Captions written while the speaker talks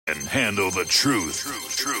and handle the truth.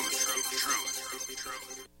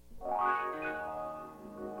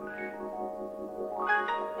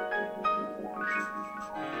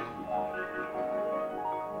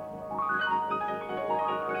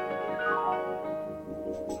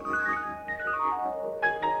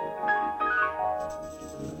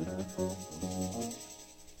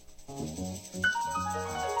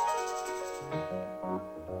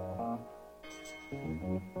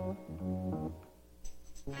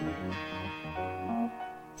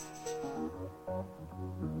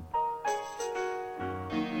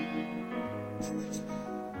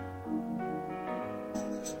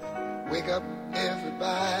 Wake up,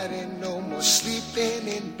 everybody, no more sleeping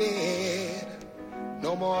in bed.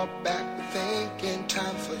 No more back thinking,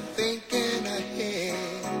 time for thinking ahead.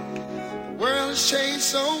 The world has changed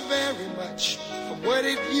so very much from what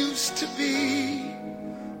it used to be.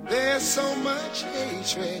 There's so much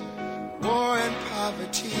hatred, war and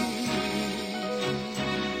poverty.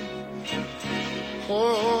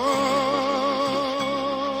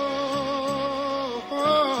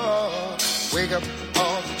 Wake up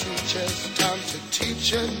all the teachers, time to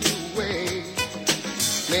teach a new way.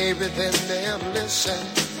 Maybe then they'll listen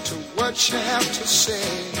to what you have to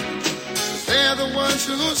say. They're the ones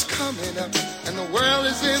who's coming up, and the world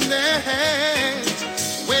is in their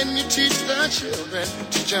hands. When you teach the children,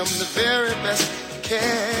 teach them the very best you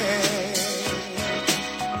can.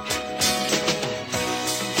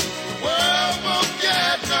 The world won't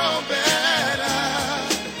get no better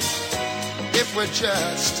if we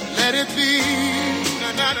just let it be.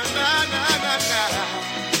 Na na na na na na na.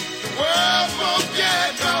 The world won't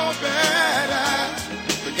get no better.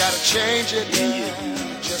 We gotta change it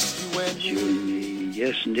now, just you and you.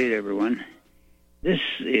 Yes, indeed, everyone. This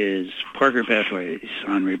is Parker Pathways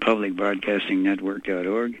on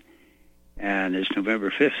RepublicBroadcastingNetwork.org, and it's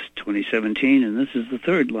November 5th, 2017, and this is the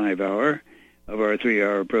third live hour of our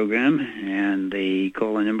 3-hour program, and the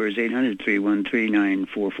call-in number is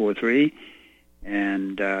 800-313-9443,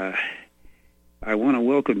 and I want to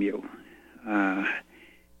welcome you,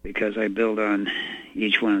 because I build on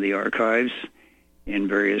each one of the archives in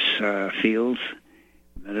various fields,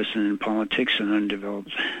 medicine and politics and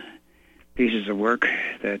undeveloped pieces of work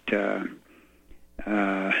that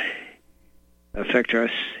affect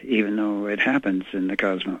us, even though it happens in the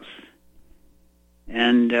cosmos.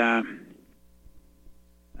 And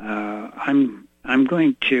I'm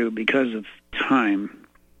going to, because of time,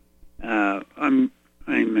 I'm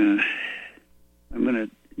going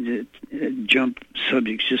to jump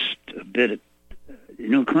subjects just a bit.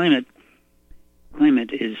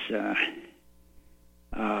 Climate is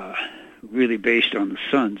really based on the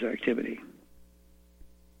sun's activity.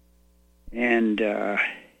 And the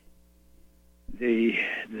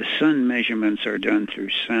sun measurements are done through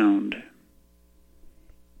sound,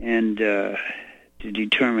 and to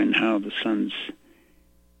determine how the sun's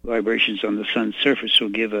vibrations on the sun's surface will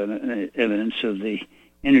give an evidence of the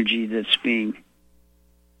energy that's being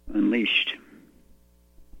unleashed.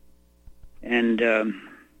 And as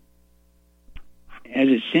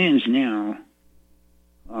it stands now,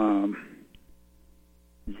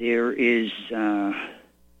 there is an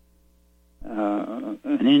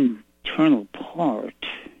internal part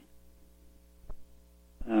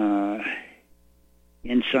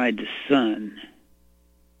inside the sun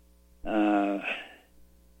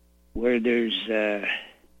where there's a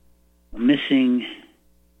missing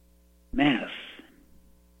mass.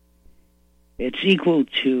 It's equal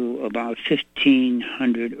to about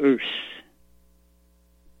 1,500 Earths.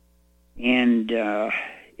 And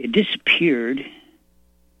it disappeared,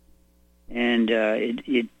 and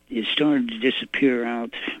it started to disappear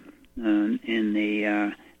out in the,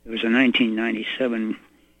 there was a 1997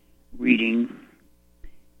 reading,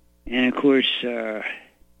 and of course,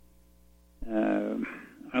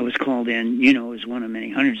 I was called in, as one of many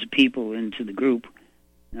hundreds of people into the group,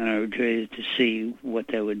 and I tried to see what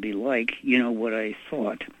that would be like, what I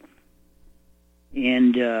thought.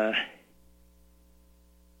 And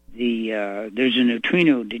there's a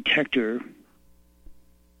neutrino detector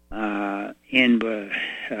in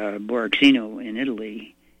Borexino in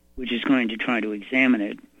Italy, which is going to try to examine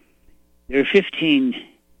it. There are 15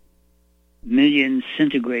 million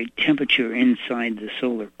centigrade temperature inside the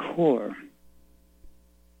solar core.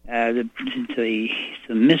 The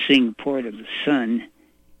missing part of the sun,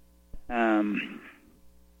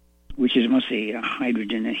 which is mostly a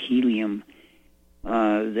hydrogen and helium,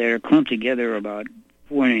 they're clumped together about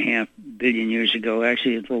 4.5 billion years ago.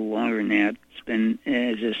 Actually, it's a little longer than that. It's been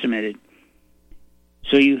as estimated.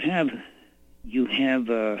 So you have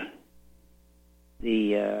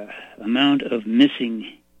the amount of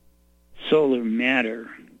missing solar matter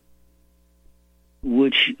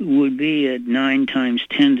which would be at 9 times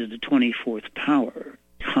 10 to the 24th power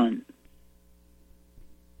ton.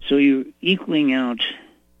 So you're equaling out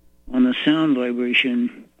on the sound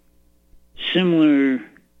vibration similar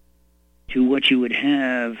to what you would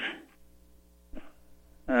have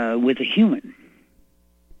with a human.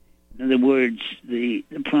 In other words, the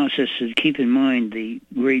process is, keep in mind the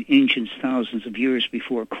great ancients thousands of years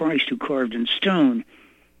before Christ who carved in stone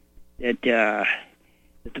that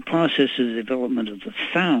the process of the development of the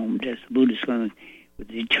sound, as the Buddhists call it, with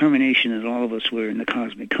the determination that all of us were in the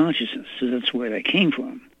cosmic consciousness. So that's where that came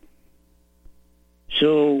from.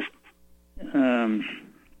 So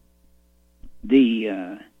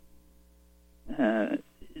the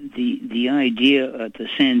idea at the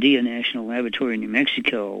Sandia National Laboratory in New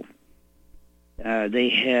Mexico, they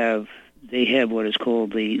have what is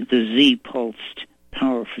called the Z pulsed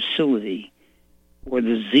power facility, or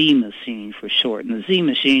the Z machine for short. And the Z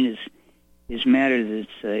machine is matter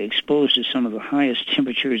that's exposed to some of the highest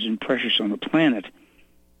temperatures and pressures on the planet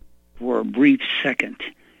for a brief second,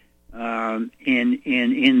 and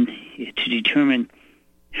to determine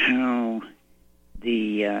how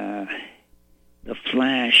the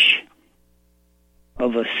flash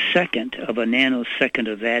of a second, of a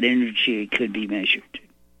nanosecond of that energy could be measured.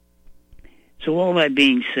 So all that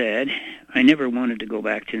being said, I never wanted to go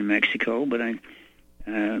back to New Mexico, but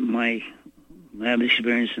my lab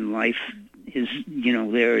experience in life is,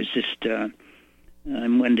 there is just,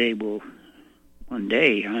 one day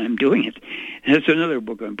I'm doing it. That's another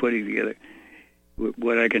book I'm putting together,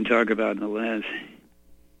 what I can talk about in the labs.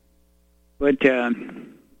 But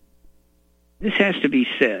this has to be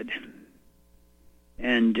said,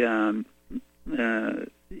 and when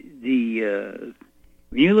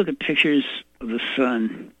you look at pictures of the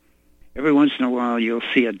sun, every once in a while you'll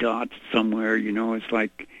see a dot somewhere. It's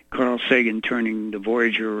like Carl Sagan turning the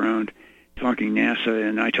Voyager around, talking NASA,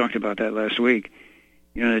 and I talked about that last week.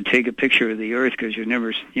 To take a picture of the Earth, because you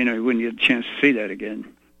wouldn't get a chance to see that again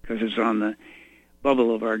because it's on the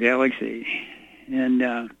bubble of our galaxy, and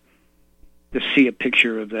to see a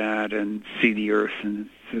picture of that and see the Earth, and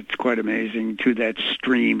it's quite amazing, to that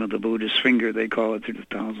stream of the Buddha's finger, they call it, through the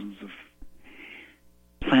thousands of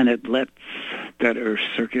planetlets that are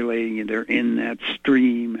circulating, and they're in that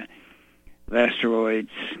stream of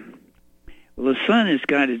asteroids. Well, the sun has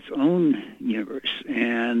got its own universe,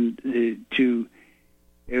 and if you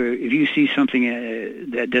see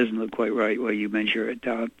something that doesn't look quite right, well, you measure a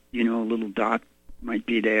dot, a little dot might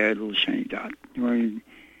be there, a little shiny dot, or you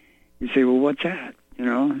say, well, what's that?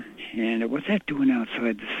 And what's that doing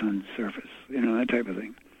outside the sun's surface? That type of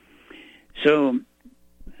thing. So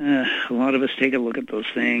a lot of us take a look at those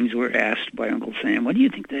things. We're asked by Uncle Sam, what do you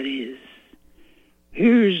think that is?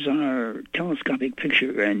 Here's our telescopic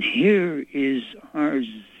picture, and here is our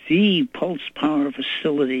Z pulse power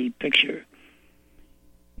facility picture.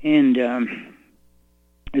 And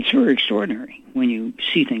it's very extraordinary when you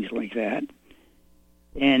see things like that.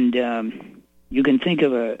 And you can think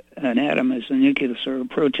of an atom as a nucleus or a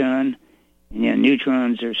proton, and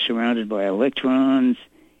neutrons are surrounded by electrons.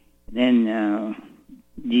 And then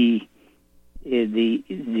the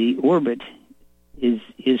orbit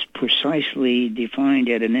is precisely defined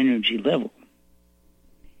at an energy level,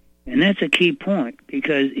 and that's a key point,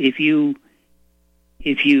 because if you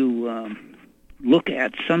look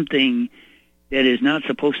at something that is not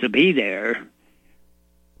supposed to be there,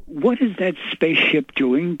 what is that spaceship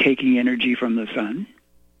doing, taking energy from the sun?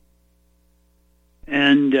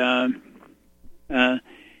 And why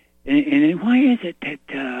is it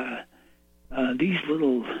that these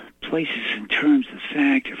little places in terms of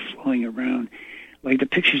fact are flowing around, like the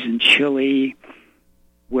pictures in Chile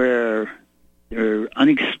where there are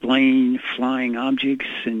unexplained flying objects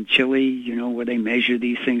in Chile, where they measure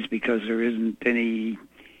these things because there isn't any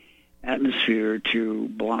atmosphere to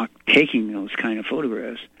block taking those kind of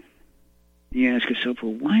photographs. You ask yourself,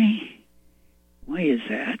 well, why is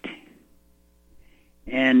that?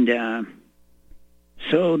 And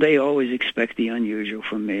so they always expect the unusual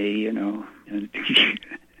from me, and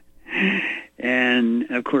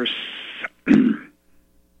of course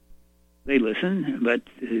they listen, but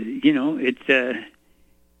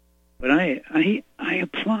but I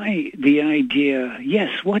apply the idea.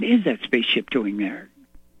 Yes, what is that spaceship doing there?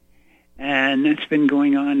 And that's been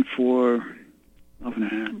going on for a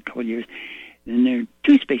couple of years. And there are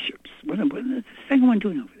two spaceships. What is the second one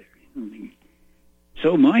doing over there?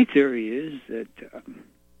 So my theory is that,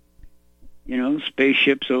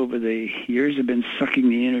 spaceships over the years have been sucking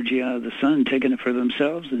the energy out of the sun, taking it for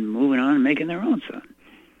themselves, and moving on and making their own sun.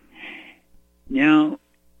 Now,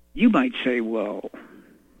 you might say, well,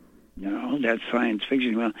 that's science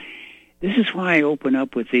fiction. Well, This is why I open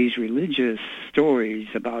up with these religious stories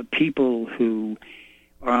about people who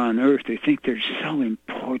are on Earth. They think they're so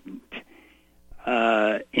important,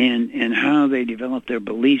 and how they develop their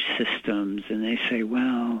belief systems. And they say,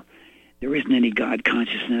 well, there isn't any God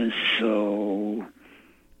consciousness, so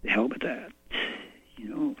the hell with that,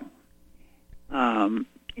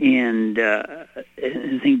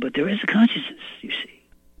 and think, but there is a consciousness, you see,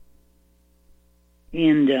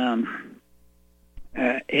 and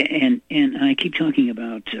I keep talking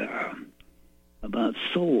about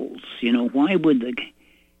souls. Why would the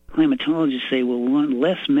climatologists say, well, we want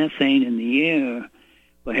less methane in the air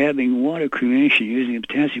by having water cremation using the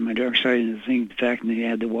potassium hydroxide and the fact that they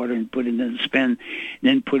add the water and put it in the spent,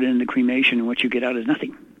 then put it in the cremation, and what you get out is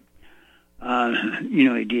nothing. The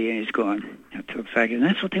DNA is gone. That's a fact, and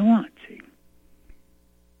that's what they want. See?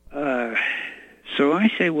 So I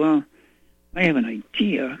say, well, I have an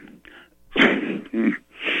idea.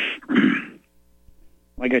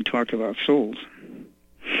 Like I talked about souls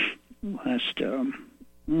last.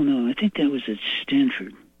 I think that was at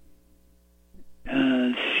Stanford.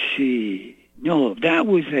 See, no, that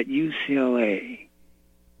was at UCLA.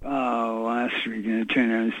 Last week,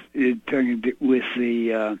 talking with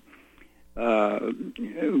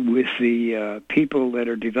the people that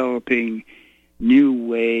are developing new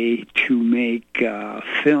way to make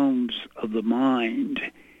films of the mind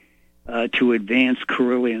to advance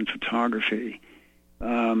Kirlian photography.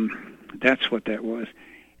 That's what that was.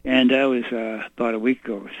 And that was about a week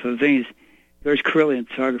ago. So the thing is, there's Kirlian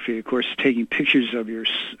photography, of course, taking pictures of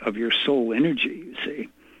your soul energy, you see.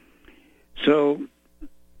 So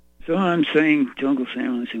I'm saying to Uncle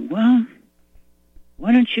Sam, I'm saying, well,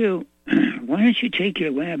 why don't you take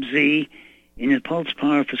your Lab Z in the pulse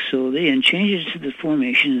power facility and change it to the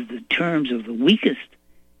formation of the terms of the weakest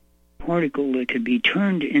particle that could be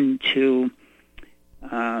turned into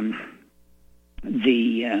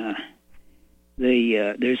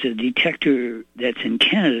there's a detector that's in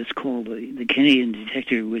Canada. It's called the Canadian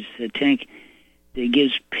detector, which is a tank that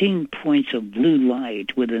gives pinpoints of blue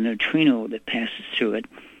light with a neutrino that passes through it,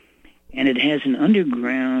 and it has an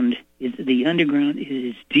underground. The underground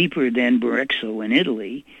is deeper than Barexo in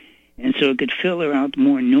Italy, and so it could filter out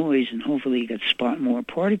more noise, and hopefully it could spot more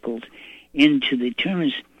particles into the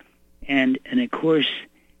terms. And of course,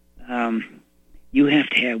 you have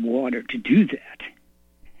to have water to do that.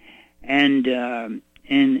 And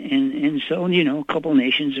so, a couple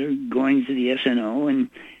nations are going to the SNO and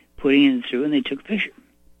putting it through, and they took a picture.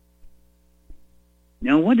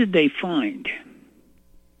 Now, what did they find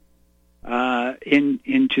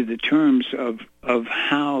into the terms of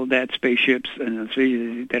how that spaceships and the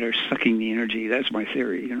spaceships that are sucking the energy? That's my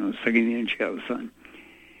theory. Sucking the energy out of the sun,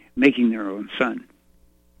 making their own sun.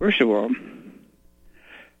 First of all,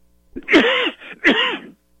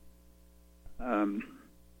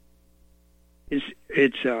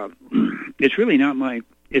 it's really not my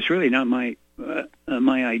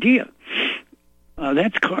my idea.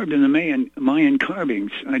 That's carved in the Mayan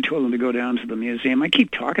carvings. I told them to go down to the museum. I keep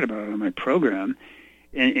talking about it on my program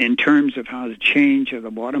in terms of how the change of the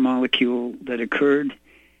water molecule that occurred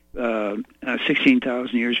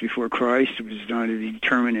 16,000 years before Christ was started to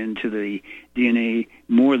determine into the DNA,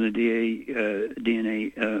 more than the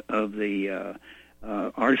DNA of the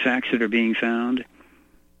artifacts that are being found.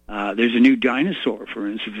 There's a new dinosaur, for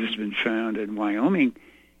instance, that's been found in Wyoming,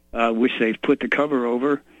 which they've put the cover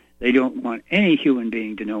over. They don't want any human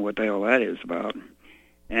being to know what the hell that is about.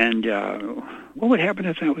 And what would happen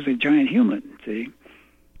if that was a giant human, see,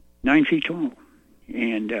 9 feet tall,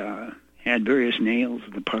 and had various nails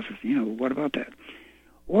in the process? What about that?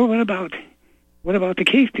 Or what about the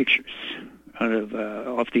cave pictures out of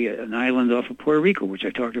off an island off of Puerto Rico, which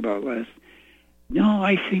I talked about last? No,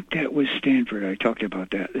 I think that was Stanford. I talked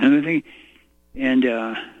about that. Another thing, and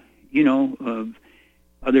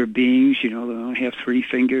other beings, they only have 3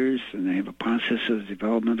 fingers, and they have a process of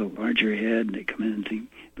development, a larger head, and they come in and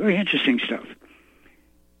think. Very interesting stuff.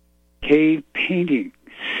 Cave paintings,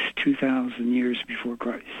 2,000 years before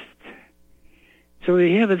Christ. So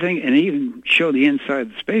they have a thing, and they even show the inside of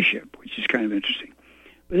the spaceship, which is kind of interesting.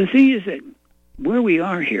 But the thing is that where we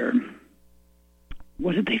are here,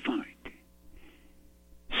 what did they find?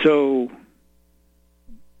 So,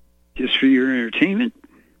 just for your entertainment,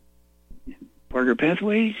 Parker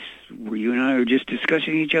Pathways, where you and I are just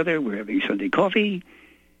discussing each other, we're having Sunday coffee,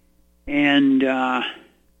 and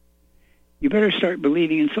you better start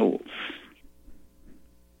believing in souls.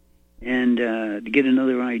 And to get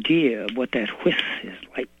another idea of what that whiff is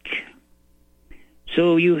like.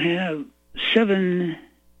 So you have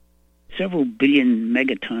several billion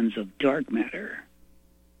megatons of dark matter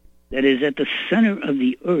that is at the center of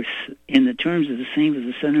the earth in the terms of the same as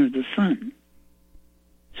the center of the sun.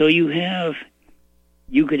 So you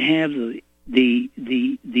could have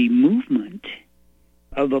the movement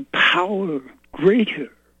of a power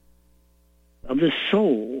greater of the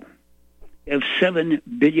soul of 7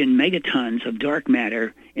 billion megatons of dark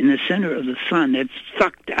matter in the center of the sun that's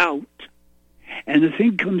sucked out. And the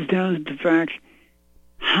thing comes down to the fact,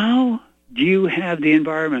 how do you have the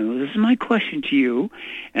environment? Well, this is my question to you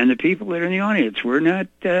and the people that are in the audience. We're not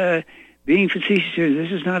being facetious here.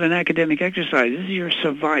 This is not an academic exercise. This is your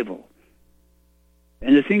survival.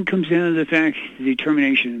 And the thing comes down to the fact, the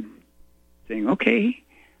determination thing. Okay,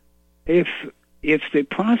 if the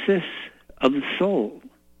process of the soul,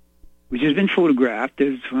 which has been photographed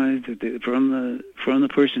from the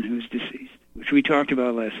person who's deceased, which we talked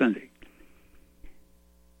about last Sunday,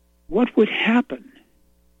 what would happen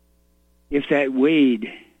if that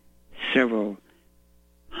weighed several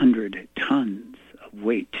hundred tons of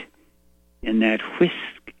weight in that whisk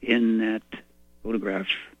in that photograph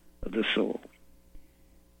of the soul,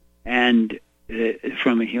 and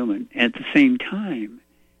from a human? At the same time,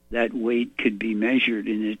 that weight could be measured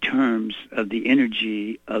in the terms of the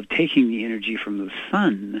energy of taking the energy from the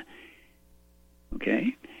sun,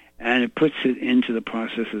 okay, and it puts it into the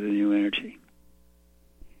process of the new energy.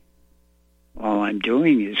 All I'm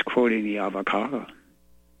doing is quoting the Avakara.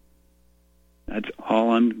 That's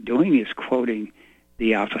all I'm doing is quoting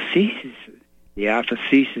the aphothesis. The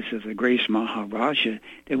aphothesis of the Grace Maharaja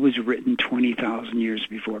that was written 20,000 years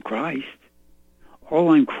before Christ.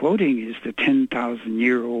 All I'm quoting is the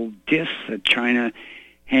 10,000-year-old disc that China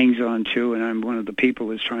hangs on to, and I'm one of the people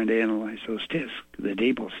who's trying to analyze those discs, the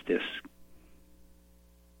Davos disc.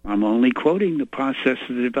 I'm only quoting the process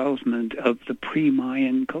of the development of the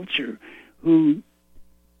pre-Mayan culture, who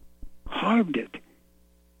carved it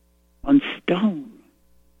on stone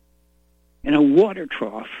in a water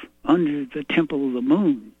trough under the Temple of the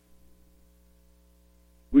Moon,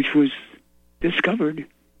 which was discovered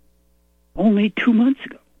only 2 months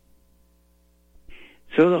ago.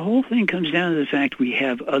 So the whole thing comes down to the fact we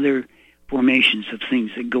have other formations of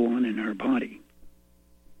things that go on in our body.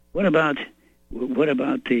 What about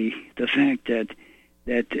the fact that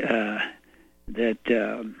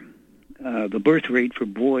the birth rate for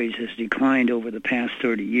boys has declined over the past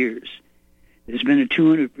 30 years? There's been a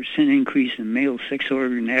 200% increase in male sex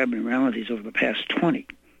organ abnormalities over the past 20.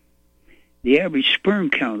 The average sperm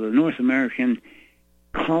count of the North American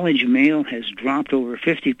college male has dropped over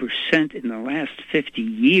 50% in the last 50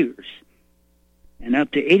 years. And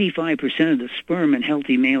up to 85% of the sperm in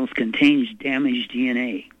healthy males contains damaged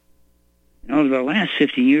DNA. And over the last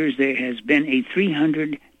 50 years, there has been a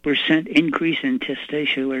 300% increase in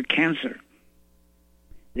testicular cancer.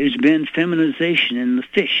 There's been feminization in the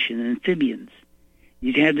fish and amphibians.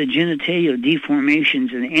 You've had the genitalia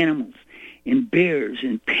deformations in animals, in bears,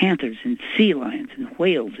 in panthers, in sea lions, in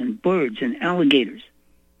whales, in birds, and alligators.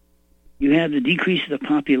 You have the decrease of the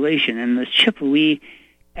population, and the Chippewa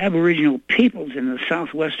Aboriginal peoples in the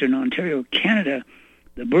southwestern Ontario, Canada,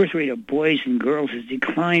 the birth rate of boys and girls has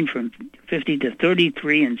declined from 50 to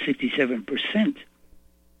 33 and 67%.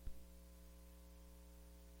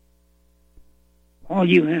 All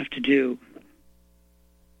you have to do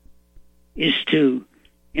is to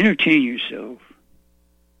entertain yourself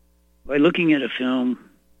by looking at a film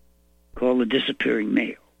called The Disappearing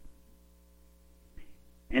Male.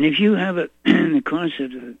 And if you have the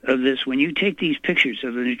concept of this, when you take these pictures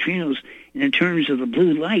of the neutrinos in terms of the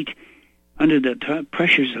blue light under the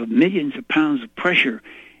pressures of millions of pounds of pressure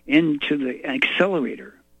into the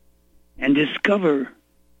accelerator and discover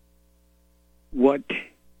what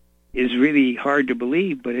is really hard to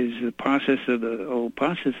believe, but is the process of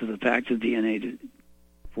the fact of DNA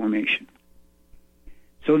formation.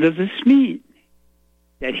 So does this mean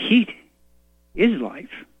that heat is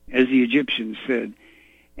life, as the Egyptians said?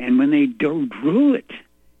 And when they drew it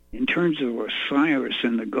in terms of Osiris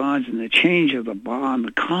and the gods and the change of the Ba and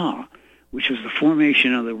the Ka, which was the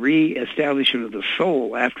formation of the re-establishment of the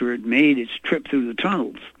soul after it made its trip through the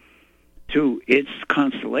tunnels to its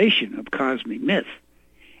constellation of cosmic myth,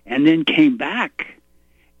 and then came back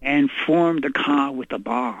and formed the Ka with the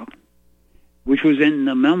Ba, which was in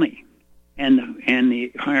the mummy and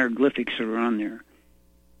the hieroglyphics that are on there.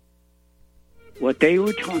 What they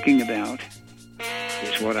were talking about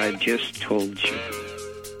is what I've just told you.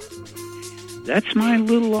 That's my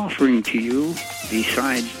little offering to you,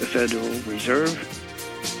 besides the Federal Reserve,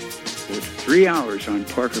 with 3 hours on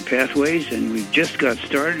Parker Pathways, and we've just got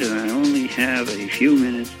started, and I only have a few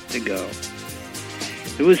minutes to go.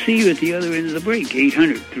 So we'll see you at the other end of the break,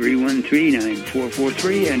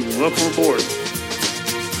 800-313-9443, and welcome aboard.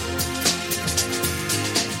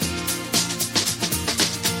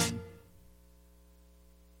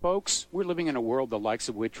 Folks, we're living in a world the likes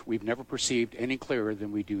of which we've never perceived any clearer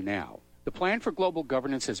than we do now. The plan for global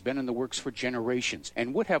governance has been in the works for generations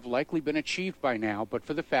and would have likely been achieved by now but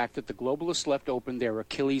for the fact that the globalists left open their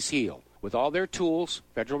Achilles heel. With all their tools,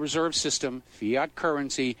 Federal Reserve System, fiat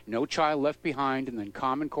currency, no child left behind, and then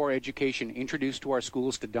Common Core education introduced to our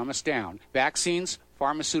schools to dumb us down, vaccines,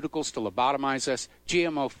 pharmaceuticals to lobotomize us,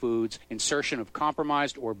 GMO foods, insertion of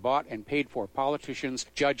compromised or bought and paid for politicians,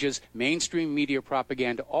 judges, mainstream media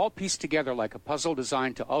propaganda, all pieced together like a puzzle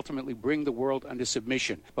designed to ultimately bring the world under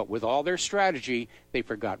submission. But with all their strategy, they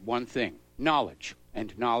forgot one thing: knowledge.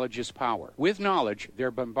 And knowledge is power. With knowledge,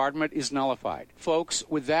 their bombardment is nullified. Folks,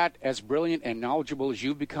 with that, as brilliant and knowledgeable as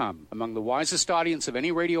you've become, among the wisest audience of any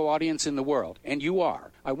radio audience in the world, and you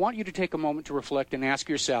are, I want you to take a moment to reflect and ask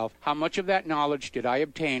yourself, how much of that knowledge did I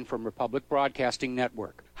obtain from Republic Broadcasting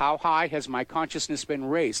Network? How high has my consciousness been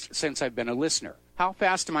raised since I've been a listener? How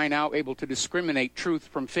fast am I now able to discriminate truth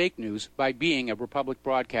from fake news by being a Republic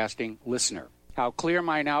Broadcasting listener? How clear am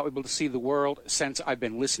I now able to see the world since I've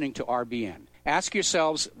been listening to RBN? Ask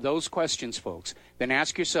yourselves those questions, folks. Then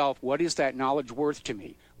ask yourself, what is that knowledge worth to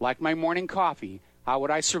me? Like my morning coffee, how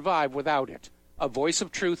would I survive without it? A voice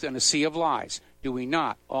of truth in a sea of lies. Do we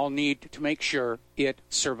not all need to make sure it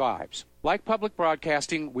survives? Like public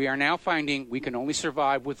broadcasting, we are now finding we can only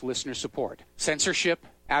survive with listener support. Censorship,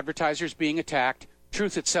 advertisers being attacked,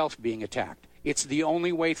 truth itself being attacked. It's the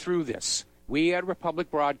only way through this. We at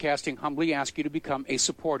Republic Broadcasting humbly ask you to become a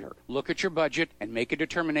supporter. Look at your budget and make a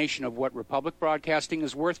determination of what Republic Broadcasting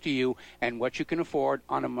is worth to you and what you can afford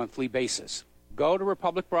on a monthly basis. Go to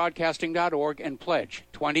republicbroadcasting.org and pledge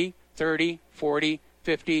 $20, $30, $40,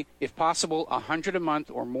 $50, if possible, $100 a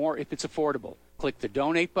month or more if it's affordable. Click the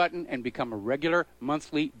donate button and become a regular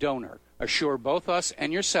monthly donor. Assure both us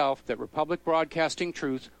and yourself that Republic Broadcasting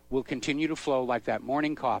truth will continue to flow like that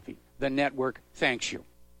morning coffee. The network thanks you.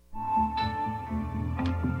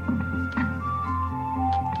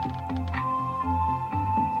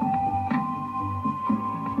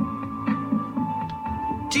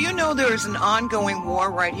 Do you know there is an ongoing war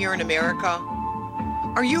right here in America?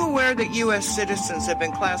 Are you aware that U.S. citizens have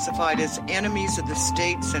been classified as enemies of the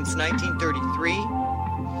state since 1933?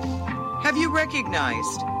 Have you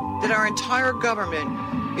recognized that our entire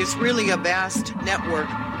government is really a vast network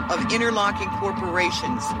of interlocking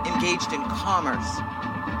corporations engaged in commerce?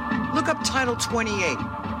 Look up Title 28,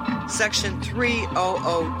 Section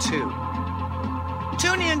 3002.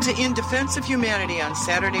 Tune in to In Defense of Humanity on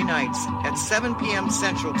Saturday nights at 7 p.m.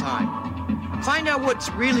 Central Time. Find out what's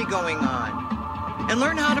really going on and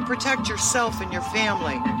learn how to protect yourself and your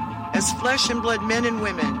family as flesh and blood men and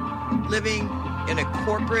women living in a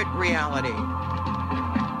corporate reality.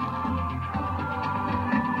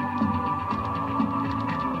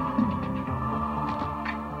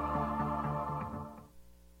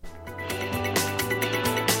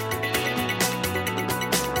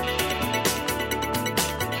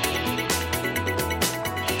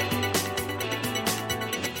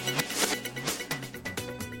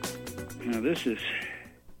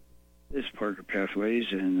 This Parker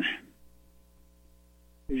Pathways, and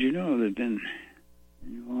as you know, they've been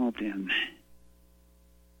involved in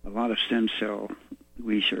a lot of stem cell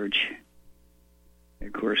research.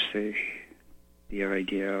 Of course, the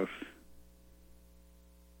idea of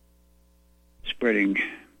spreading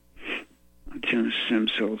stem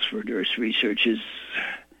cells for various researches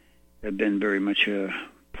have been very much a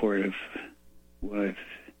part of what I've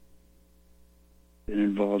been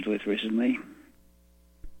involved with recently.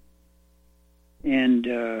 And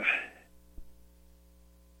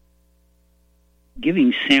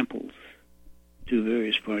giving samples to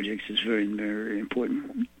various projects is very, very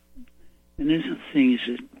important. And there's things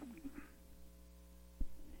that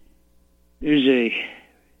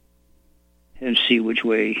have to see which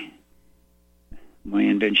way my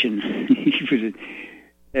invention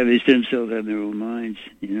have the stem cells have their own minds,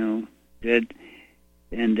 dead.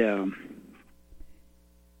 And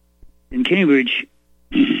in Cambridge,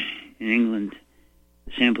 in England,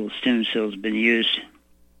 the sample of stem cells have been used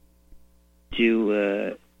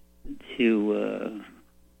to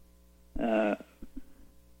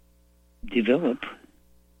develop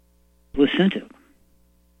placenta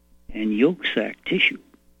and yolk sac tissue.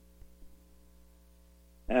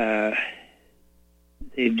 They've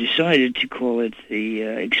decided to call it the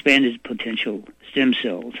expanded potential stem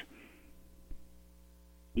cells,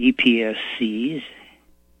 EPSCs,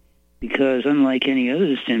 because unlike any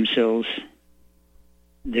other stem cells,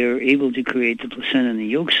 they're able to create the placenta and the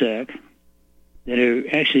yolk sac that are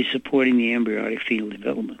actually supporting the embryonic fetal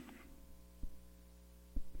development.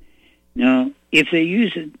 Now, if they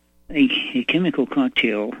use a chemical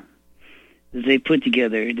cocktail that they put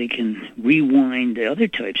together, they can rewind the other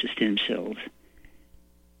types of stem cells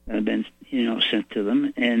that have been, sent to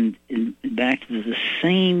them, and back to the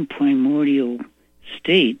same primordial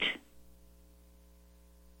state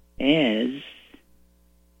as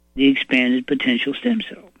the expanded potential stem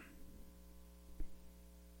cell,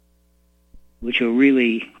 which will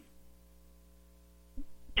really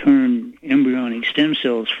turn embryonic stem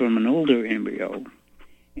cells from an older embryo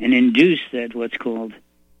and induce that what's called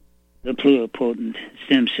the pluripotent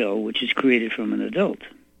stem cell, which is created from an adult.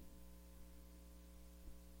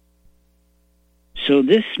 So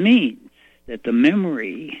this means that the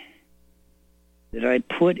memory that I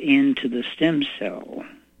put into the stem cell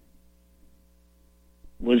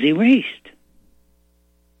was erased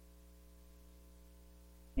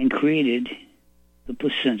and created the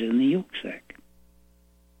placenta and the yolk sac.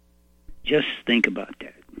 Just think about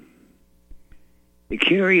that. The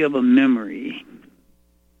carry of a memory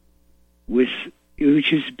which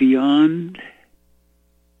is beyond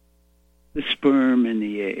the sperm and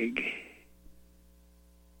the egg.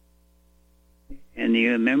 And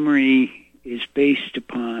the memory is based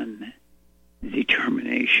upon the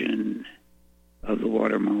determination of the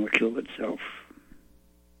water molecule itself.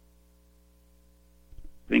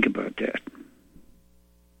 Think about that.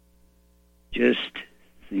 Just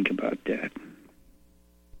think about that.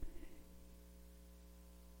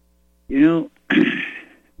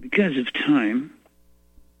 Because of time,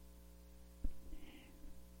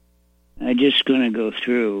 I'm just going to go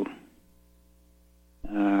through.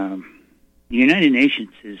 The United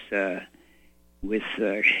Nations is going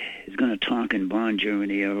to talk in Bonn,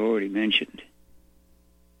 Germany. I've already mentioned,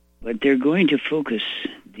 but they're going to focus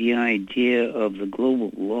the idea of the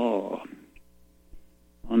global law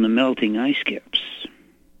on the melting ice caps.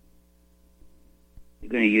 They're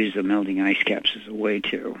going to use the melting ice caps as a way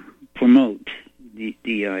to promote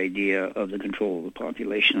the idea of the control of the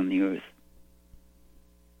population on the earth.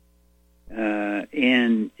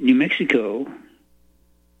 In New Mexico,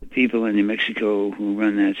 the people in New Mexico who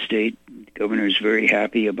run that state, the governor is very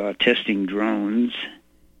happy about testing drones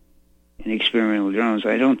and experimental drones.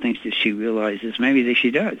 I don't think that she realizes, maybe that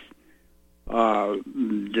she does,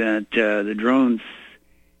 that the drones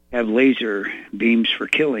have laser beams for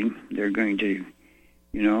killing. They're going to,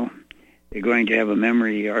 they're going to have a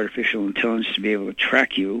memory, artificial intelligence to be able to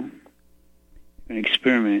track you. An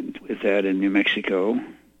experiment with that in New Mexico.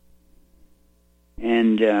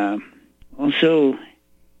 And also,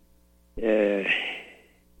 this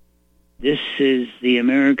is the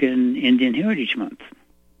American Indian Heritage Month.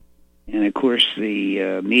 And, of course,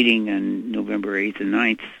 the meeting on November 8th and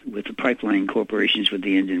 9th with the pipeline corporations with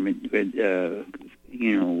the Indian,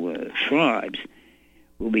 tribes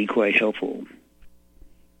will be quite helpful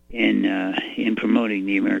in promoting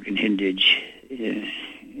the American Heritage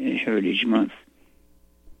Month.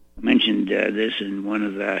 I mentioned this in one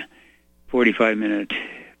of the 45-minute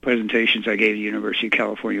presentations I gave at the University of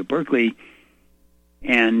California, Berkeley,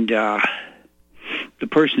 and the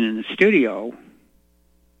person in the studio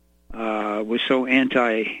was so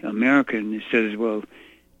anti-American, he says, well,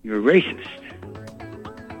 you're racist,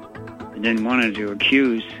 and then wanted to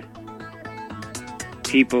accuse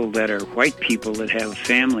people that are white people that have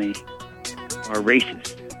family are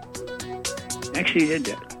racist. Actually did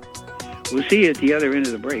that. We'll see you at the other end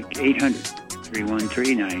of the break,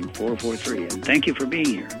 800-313-9443, and thank you for being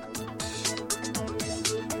here.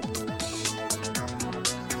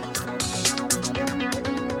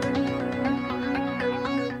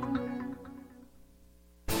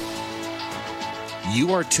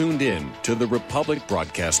 You are tuned in to the Republic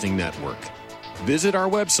Broadcasting Network. Visit our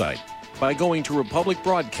website by going to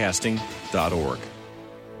republicbroadcasting.org.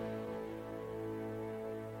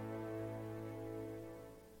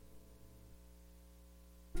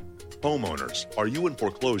 Homeowners, are you in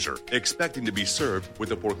foreclosure, expecting to be served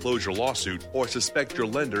with a foreclosure lawsuit, or suspect your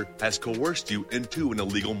lender has coerced you into an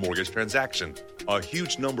illegal mortgage transaction? A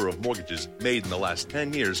huge number of mortgages made in the last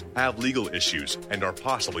 10 years have legal issues and are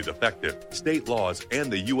possibly defective. State laws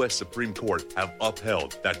and the U.S. Supreme Court have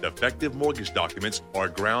upheld that defective mortgage documents are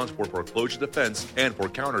grounds for foreclosure defense and for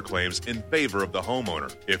counterclaims in favor of the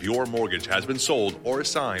homeowner. If your mortgage has been sold or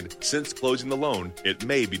assigned since closing the loan, it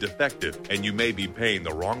may be defective and you may be paying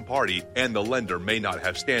the wrong party party, and the lender may not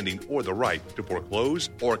have standing or the right to foreclose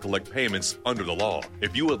or collect payments under the law.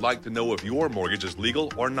 If you would like to know if your mortgage is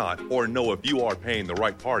legal or not, or know if you are paying the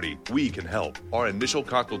right party, we can help. Our initial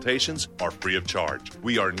consultations are free of charge.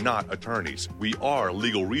 We are not attorneys. We are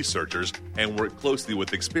legal researchers and work closely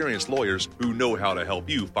with experienced lawyers who know how to help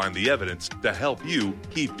you find the evidence to help you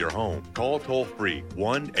keep your home. Call toll-free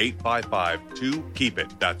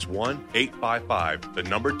 1-855-2-KEEP-IT. That's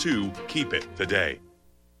 1-855-2-KEEP-IT today.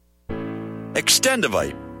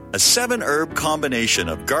 Extendivite, a 7-herb combination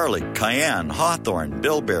of garlic, cayenne, hawthorn,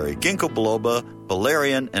 bilberry, ginkgo biloba,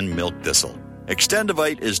 valerian, and milk thistle.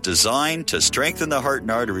 Extendivite is designed to strengthen the heart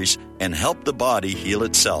and arteries and help the body heal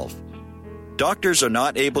itself. Doctors are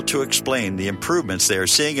not able to explain the improvements they are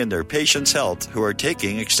seeing in their patients' health who are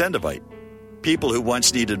taking Extendivite. People who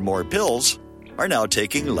once needed more pills are now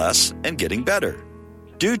taking less and getting better.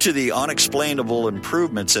 Due to the unexplainable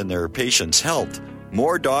improvements in their patients' health,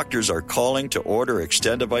 more doctors are calling to order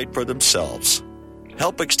Extendivite for themselves.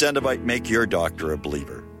 Help Extendivite make your doctor a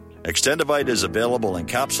believer. Extendivite is available in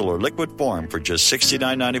capsule or liquid form for just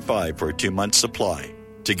 $69.95 for a 2-month supply.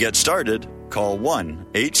 To get started, call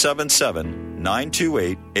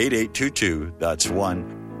 1-877-928-8822. That's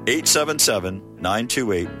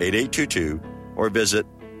 1-877-928-8822. Or visit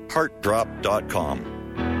heartdrop.com.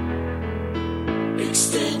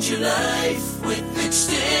 Extend your life with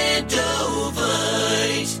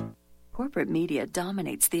Extendovite. Corporate media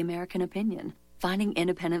dominates the American opinion. Finding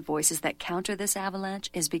independent voices that counter this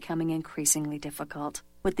avalanche is becoming increasingly difficult.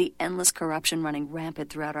 With the endless corruption running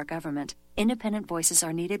rampant throughout our government, independent voices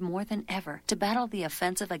are needed more than ever to battle the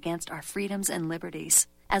offensive against our freedoms and liberties.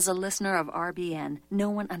 As a listener of RBN, no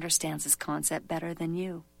one understands this concept better than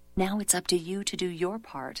you. Now it's up to you to do your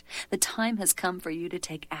part. The time has come for you to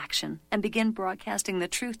take action and begin broadcasting the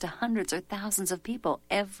truth to hundreds or thousands of people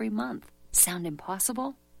every month. Sound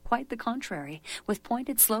impossible? Quite the contrary. With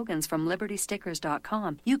pointed slogans from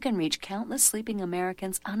LibertyStickers.com, you can reach countless sleeping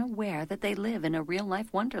Americans unaware that they live in a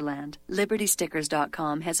real-life wonderland.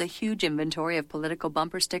 LibertyStickers.com has a huge inventory of political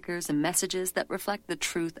bumper stickers and messages that reflect the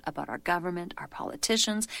truth about our government, our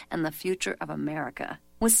politicians, and the future of America.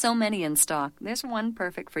 With so many in stock, there's one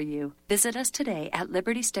perfect for you. Visit us today at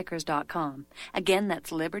LibertyStickers.com. Again,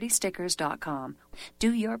 that's LibertyStickers.com.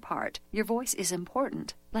 Do your part. Your voice is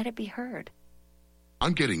important. Let it be heard.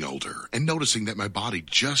 I'm getting older and noticing that my body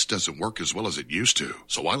just doesn't work as well as it used to.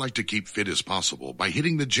 So I like to keep fit as possible by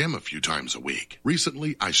hitting the gym a few times a week.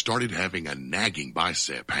 Recently, I started having a nagging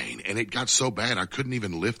bicep pain, and it got so bad I couldn't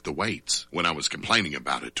even lift the weights. When I was complaining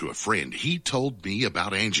about it to a friend, he told me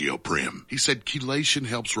about Angioprim. He said chelation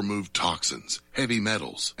helps remove toxins, heavy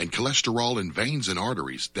metals, and cholesterol in veins and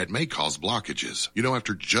arteries that may cause blockages. You know,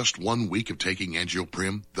 after just 1 week of taking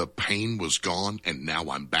Angioprim, the pain was gone, and now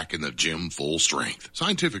I'm back in the gym full strength.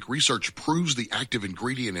 Scientific research proves the active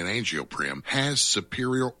ingredient in Angioprim has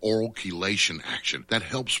superior oral chelation action that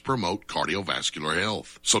helps promote cardiovascular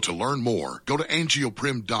health. So to learn more, go to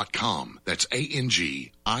angioprim.com. That's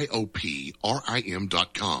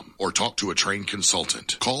ANGIOPRIM.com. Or talk to a trained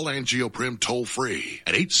consultant. Call Angioprim toll-free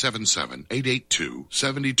at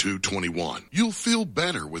 877-882-7221. You'll feel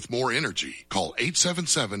better with more energy. Call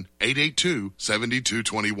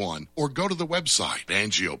 877-882-7221 or go to the website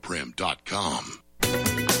angioprim.com.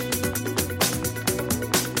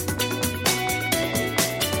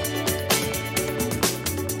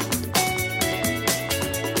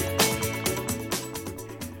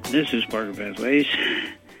 This is Parker Pathways,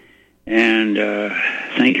 and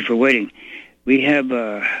thank you for waiting. We have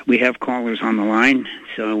callers on the line,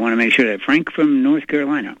 so I want to make sure that Frank from North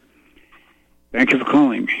Carolina. Thank you for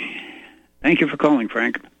calling. Thank you for calling,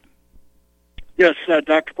 Frank. Yes,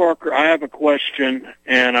 Dr. Parker, I have a question,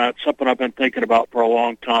 and it's something I've been thinking about for a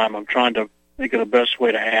long time. I'm trying to think of the best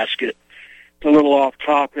way to ask it. It's a little off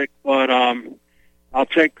topic, but I'll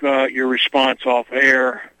take your response off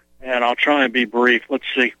air, and I'll try and be brief. Let's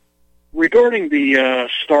see. Regarding the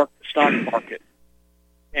stock market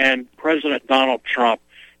and President Donald Trump,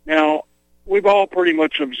 now, we've all pretty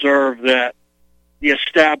much observed that the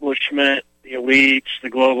establishment, the elites, the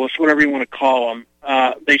globalists, whatever you want to call them,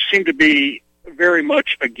 they seem to be very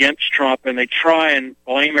much against Trump, and they try and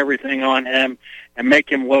blame everything on him and make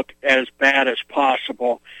him look as bad as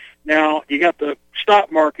possible. Now, you got the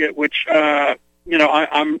stock market, which,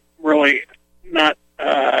 I'm really not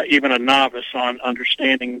even a novice on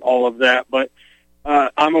understanding all of that, but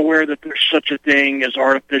I'm aware that there's such a thing as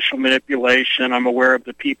artificial manipulation. I'm aware of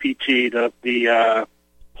the PPT, the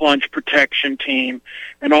plunge protection team,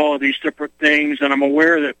 and all of these different things, and I'm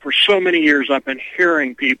aware that for so many years I've been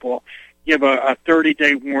hearing people give a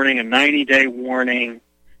 30-day warning, a 90-day warning,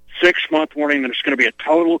 6-month warning that it's going to be a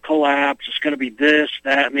total collapse. It's going to be this,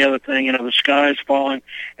 that, and the other thing. The sky's falling.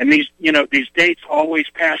 And these dates always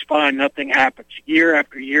pass by and nothing happens. Year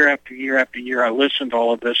after year after year after year, I listen to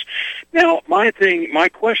all of this. Now, my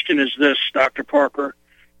question is this, Dr. Parker.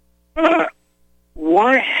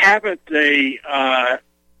 Why haven't they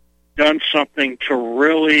done something to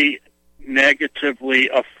really negatively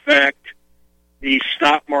affect the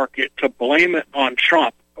stock market, to blame it on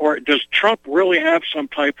Trump? Or does Trump really have some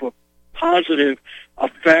type of positive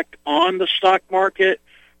effect on the stock market?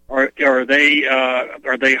 Or are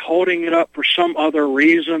they holding it up for some other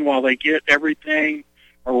reason while they get everything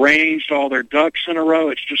arranged, all their ducks in a row?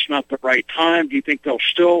 It's just not the right time. Do you think they'll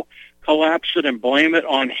still collapse it and blame it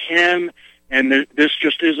on him, and this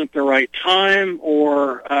just isn't the right time?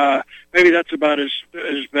 Or maybe that's about as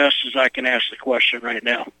best as I can ask the question right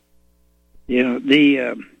now.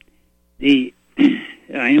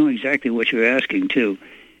 I know exactly what you're asking too.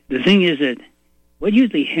 The thing is that what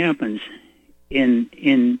usually happens in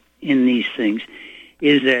these things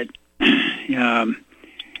is that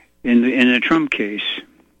in the Trump case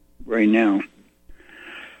right now,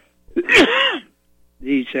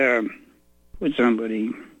 these put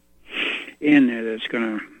somebody in there that's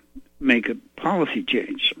going to make a policy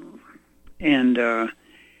change, and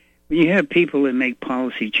when you have people that make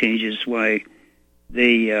policy changes, why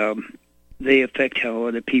they affect how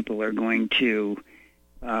other people are going to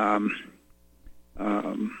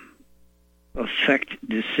affect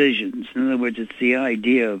decisions. In other words, it's the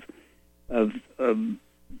idea of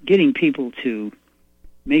getting people to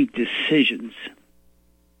make decisions.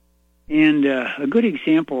 And a good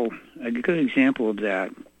example of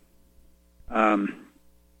that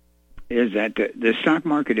is that the stock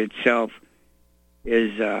market itself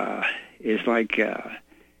is like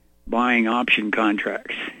buying option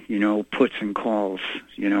contracts, puts and calls,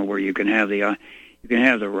 where you can have the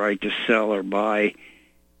right to sell or buy,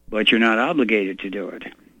 but you're not obligated to do it.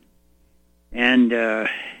 And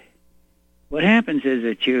what happens is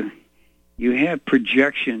that you have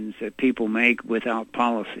projections that people make without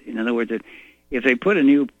policy. In other words, if they put a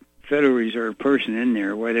new Federal Reserve person in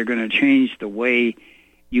there, where they're going to change the way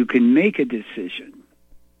you can make a decision,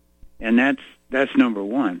 and that's number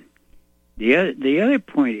one. The other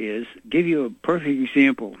point is, give you a perfect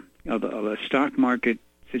example of a stock market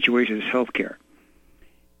situation is healthcare.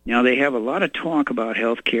 Now, they have a lot of talk about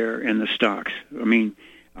healthcare and the stocks. I mean,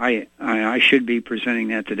 I should be presenting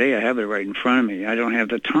that today. I have it right in front of me. I don't have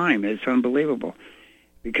the time. It's unbelievable,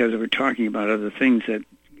 because we're talking about other things that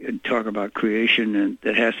talk about creation and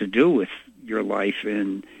that has to do with your life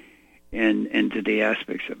and to the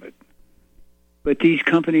aspects of it. But these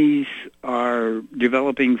companies are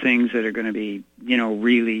developing things that are going to be,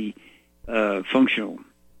 really functional,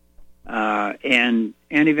 and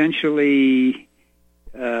eventually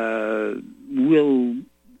will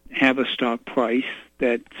have a stock price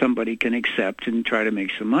that somebody can accept and try to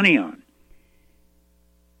make some money on.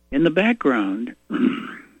 In the background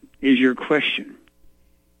is your question.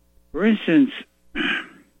 For instance,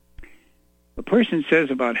 a person says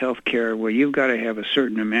about health care, well, you've got to have a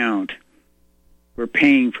certain amount for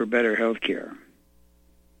paying for better health care,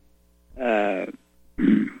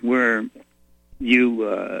 where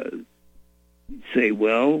you say,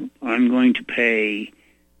 well, I'm going to pay,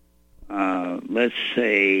 let's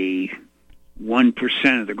say,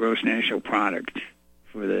 1% of the gross national product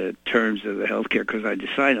for the terms of the health care, because I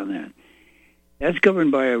decide on that. That's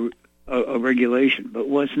governed by a regulation, but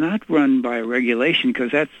what's not run by a regulation,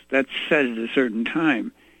 because that's set at a certain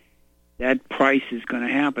time, that price is going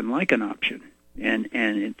to happen like an option, and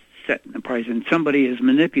it's set in the price, and somebody has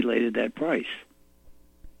manipulated that price.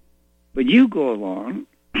 But you go along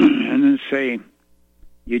and then say,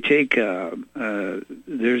 you take,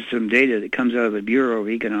 there's some data that comes out of the Bureau of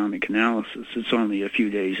Economic Analysis. It's only a few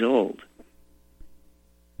days old.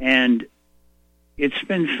 And it's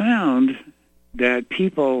been found that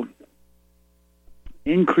people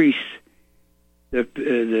increase the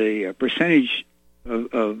percentage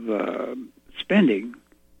of spending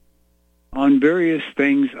on various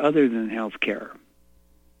things other than health care.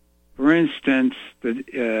 For instance,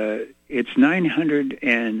 it's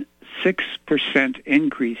 906%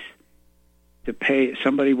 increase to pay.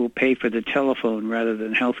 Somebody will pay for the telephone rather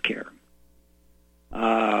than health care.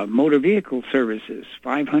 Motor vehicle services,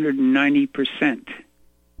 590%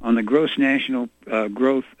 on the gross national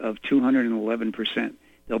growth of 211%.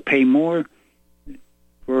 They'll pay more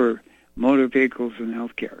for motor vehicles than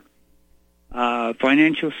health care.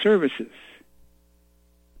 Financial services,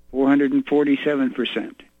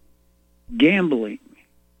 447%. Gambling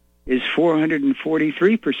is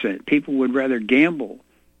 443%. People would rather gamble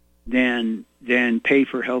than pay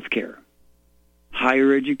for health care.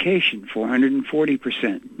 Higher education,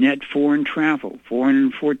 440%. Net foreign travel,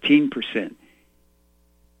 414%.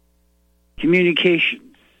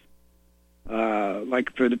 Communications,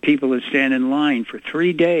 like for the people that stand in line for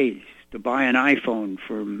 3 days to buy an iPhone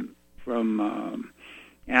from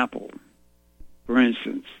Apple, for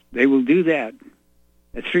instance, they will do that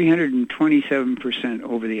at 327%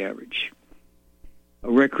 over the average.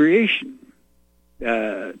 Recreation,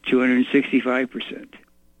 265%.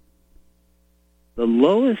 The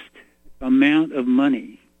lowest amount of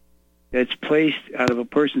money that's placed out of a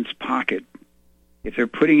person's pocket, if they're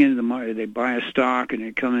putting it into the market, they buy a stock and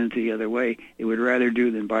they come into the other way, they would rather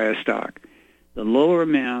do than buy a stock. The lower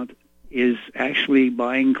amount is actually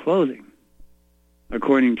buying clothing,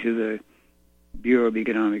 according to the Bureau of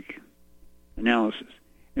Economic Analysis.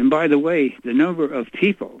 And by the way, the number of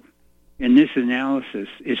people in this analysis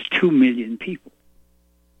is 2 million people.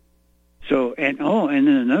 So, and then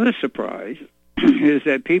another surprise is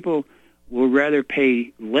that people will rather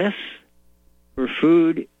pay less for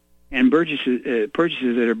food and purchases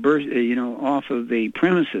that are off of the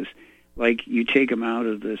premises, like you take them out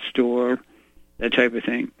of the store, that type of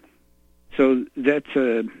thing. So that's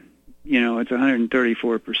it's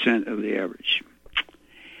 134% of the average.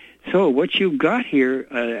 So what you've got here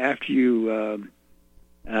after you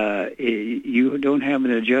don't have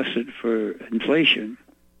it adjusted for inflation,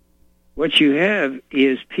 what you have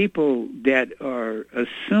is people that are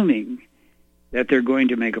assuming that they're going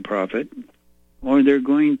to make a profit, or they're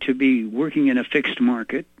going to be working in a fixed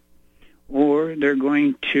market, or they're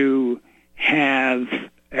going to have,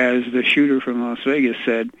 as the shooter from Las Vegas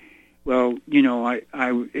said, well, he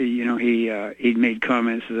made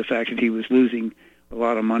comments to the fact that he was losing a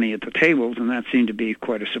lot of money at the tables, and that seemed to be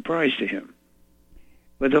quite a surprise to him.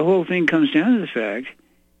 But the whole thing comes down to the fact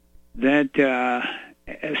that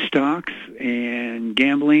stocks and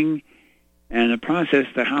gambling and the process,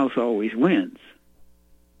 the house always wins.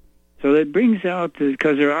 So that brings out,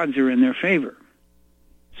 because their odds are in their favor.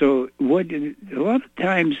 So a lot of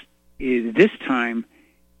times, this time,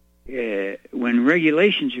 when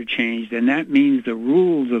regulations are changed, then that means the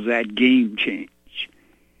rules of that game change.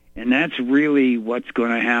 And that's really what's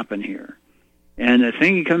going to happen here. And the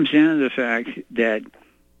thing comes down to the fact that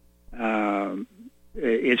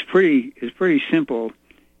it's pretty simple.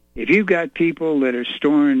 If you've got people that are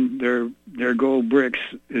storing their gold bricks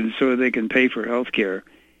and so they can pay for health care,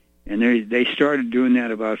 and they started doing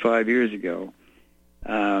that about 5 years ago,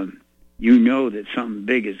 you know that something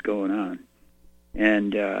big is going on.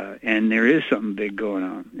 And there is something big going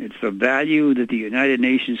on. It's the value that the United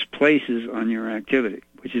Nations places on your activity,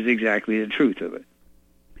 which is exactly the truth of it.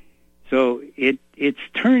 So it's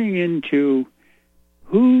turning into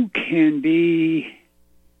who can be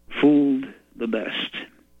fooled the best.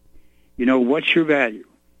 What's your value?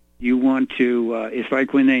 You want to, it's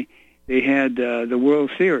like when they had the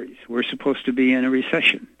World Series. We're supposed to be in a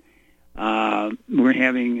recession. We're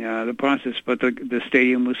having the process, but the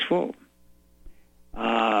stadium was full.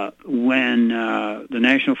 When the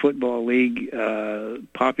National Football League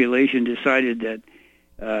population decided that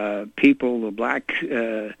the black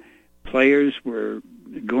players were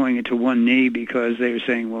going into one knee because they were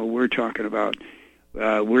saying, well, we're talking about,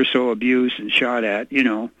 we're so abused and shot at,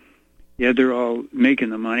 Yeah, they're all making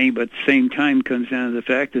the money, but at the same time comes down to the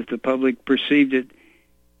fact that the public perceived it,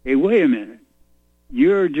 hey, wait a minute,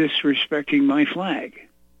 you're disrespecting my flag.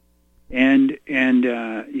 And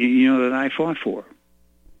that I fought for.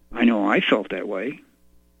 I know I felt that way.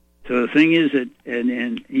 So the thing is that,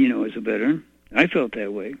 and as a veteran, I felt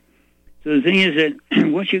that way. So the thing is that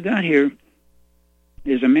what you got here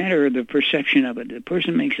is a matter of the perception of it. The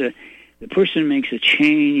person makes a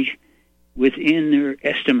change within their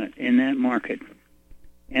estimate in that market,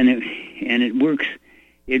 and it works.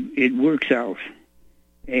 It works out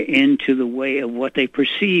into the way of what they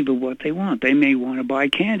perceive of what they want. They may want to buy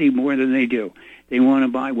candy more than they do. They want to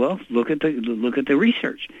buy, well, look at the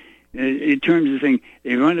research. In terms of the thing,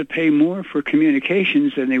 they're going to pay more for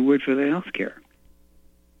communications than they would for the health care.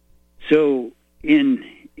 So in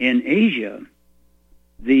Asia,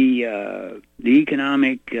 the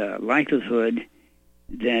economic likelihood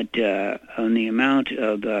that on the amount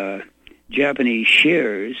of Japanese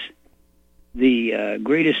shares, the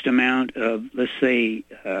greatest amount of, let's say,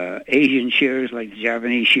 Asian shares like the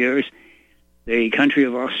Japanese shares, the country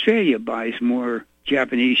of Australia buys more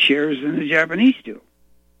Japanese shares than the Japanese do,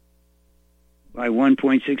 by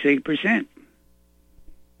 1.68%.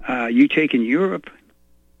 You take in Europe,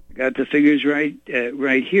 I got the figures right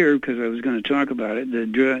here because I was going to talk about it.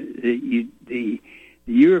 The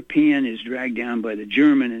The European is dragged down by the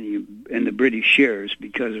German and the British shares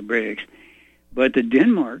because of Brexit. But the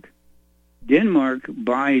Denmark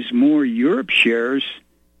buys more Europe shares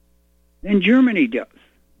than Germany does.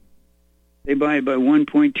 They buy by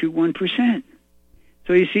 1.21%.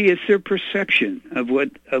 So you see, it's their perception of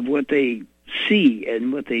what they see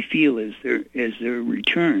and what they feel as their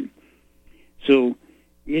return. So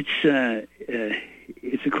it's a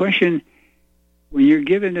question. When you're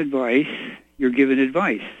given advice,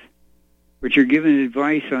 but you're given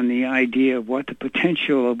advice on the idea of what the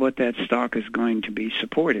potential of what that stock is going to be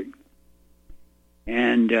supporting.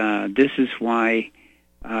 And this is why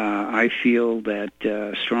I feel that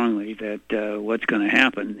strongly that what's going to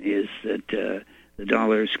happen is that the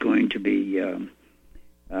dollar is going to be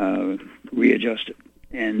readjusted,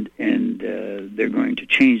 and they're going to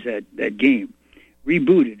change that game.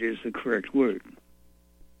 Rebooted is the correct word,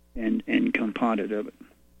 and come pot it of it.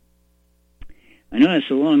 I know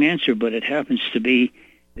that's a long answer, but it happens to be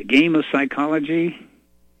the game of psychology,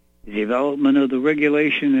 the development of the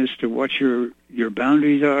regulation as to what your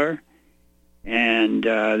boundaries are, and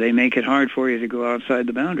they make it hard for you to go outside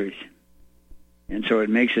the boundaries. And so it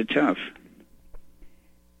makes it tough.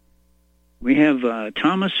 We have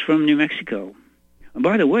Thomas from New Mexico. And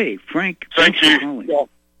by the way, Frank, thanks for calling. Well,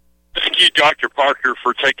 thank you, Dr. Parker,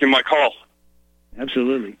 for taking my call.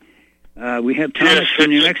 Absolutely. We have Thomas from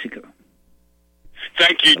New Mexico.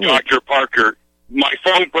 Thank you, Dr. Parker. My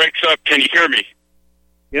phone breaks up. Can you hear me?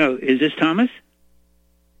 Yeah, is this Thomas?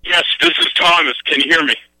 Yes, this is Thomas. Can you hear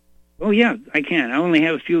me? Oh, yeah, I can. I only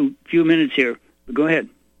have a few minutes here, but go ahead.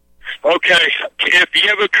 Okay. If you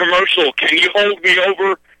have a commercial, can you hold me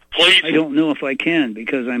over, please? I don't know if I can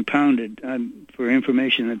because I'm pounded for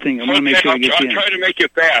information and thing. I want to make sure I get you in. I'll try to make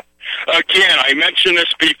it fast. Again, I mentioned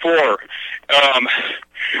this before,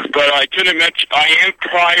 but I didn't mention I am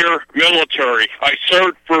prior military. I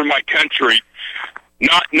served for my country,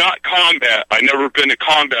 not combat. I've never been to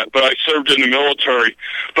combat, but I served in the military.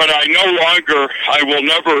 But I will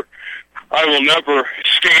never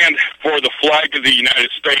stand for the flag of the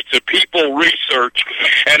United States. If people research,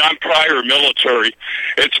 and I'm prior military,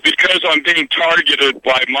 it's because I'm being targeted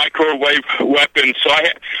by microwave weapons. So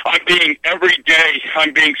I'm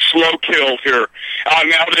being slow killed here.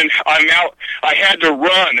 I'm out. I had to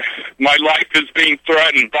run. My life is being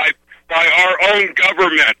threatened by our own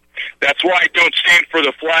government. That's why I don't stand for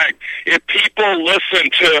the flag. If people listen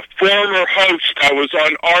to former host, I was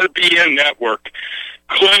on RBN Network,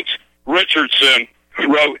 Clint Richardson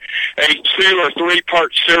wrote a 2 or 3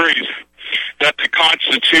 part series that the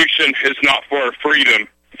Constitution is not for our freedom.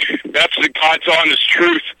 That's the God's honest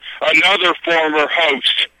truth. Another former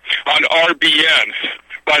host on RBN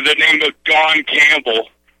by the name of Don Campbell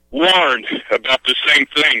warned about the same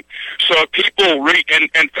thing. So if people read, and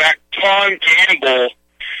in fact, Tom Campbell,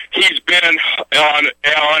 he's been on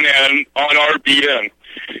RBN.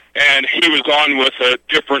 And he was on with a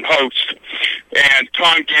different host. And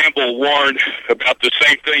Tom Campbell warned about the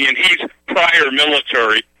same thing, and he's prior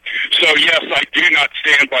military. So, yes, I do not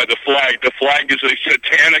stand by the flag. The flag is a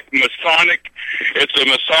satanic, Masonic. It's a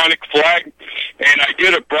Masonic flag. And I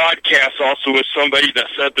did a broadcast also with somebody that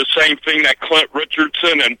said the same thing that Clint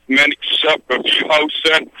Richardson and a few hosts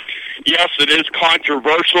said. Yes, it is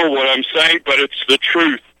controversial what I'm saying, but it's the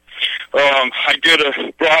truth. I did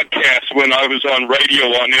a broadcast when I was on radio,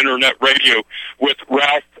 on internet radio, with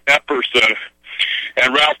Ralph Epperson.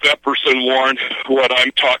 And Ralph Epperson warned what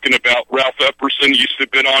I'm talking about. Ralph Epperson used to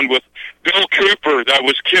have been on with Bill Cooper that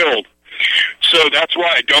was killed. So that's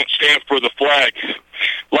why I don't stand for the flag.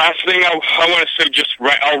 Last thing I want to say,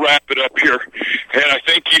 I'll wrap it up here. And I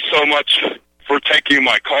thank you so much for taking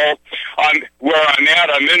my call. I'm in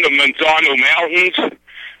the Manzano Mountains.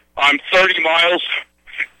 I'm 30 miles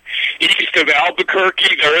east of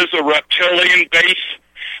Albuquerque. There is a reptilian base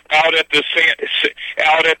out at the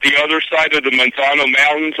other side of the Manzano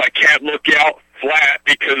Mountains. I can't look out flat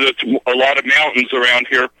because it's a lot of mountains around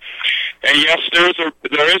here. And yes, there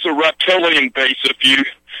is a reptilian base. If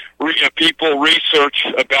people research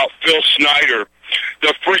about Phil Snyder,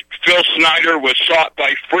 Phil Snyder was shot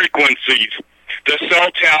by frequencies. The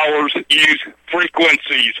cell towers use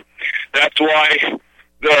frequencies. That's why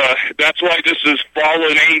this is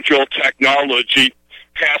fallen angel technology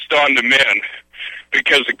passed on to men,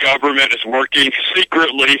 because the government is working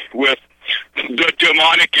secretly with the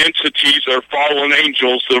demonic entities or fallen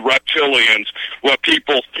angels, the reptilians.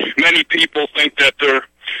 Many people think that they're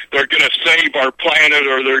going to save our planet,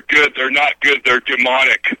 or they're good. They're not good. They're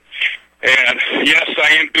demonic. And yes,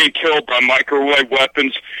 I am being killed by microwave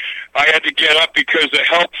weapons. I had to get up because it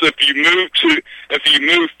helps if you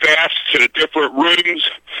move fast to different rooms,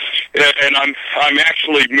 and I'm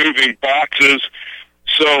actually moving boxes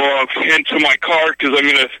into my car because I'm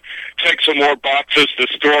going to take some more boxes to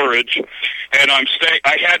storage. And I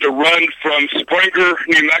had to run from Springer,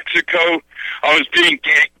 New Mexico. I was being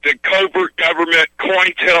the covert government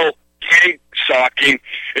COINTEL gang stalking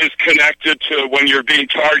is connected to when you're being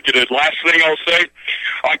targeted. Last thing I'll say,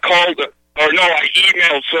 I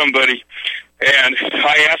emailed somebody, and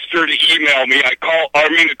I asked her to email me. To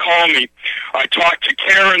call me. I talked to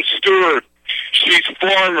Karen Stewart. She's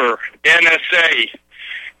former NSA,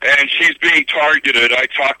 and she's being targeted. I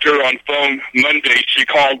talked to her on phone Monday. She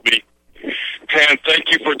called me. And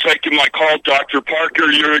thank you for taking my call, Dr.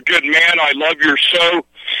 Parker. You're a good man. I love your show,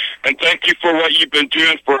 and thank you for what you've been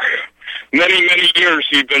doing for many, many years.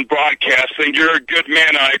 You've been broadcasting. You're a good man,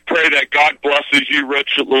 and I pray that God blesses you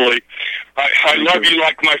richly. I love you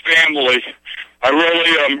like my family. I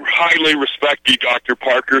really highly respect you, Dr.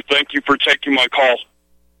 Parker. Thank you for taking my call.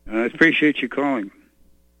 I appreciate you calling.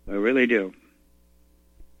 I really do.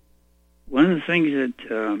 One of the things that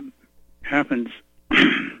happens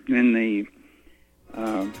in the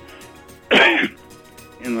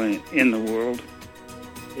in the world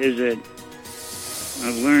is that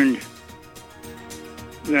I've learned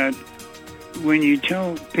that when you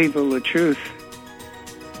tell people the truth,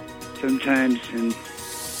 sometimes and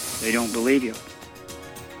they don't believe you.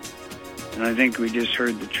 And I think we just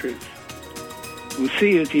heard the truth. We'll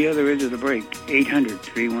see you at the other end of the break.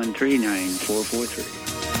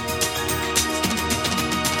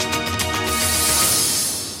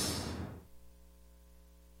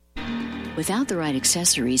 800-313-9443. Without the right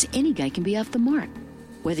accessories, any guy can be off the mark.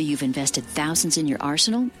 Whether you've invested thousands in your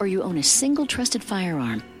arsenal or you own a single trusted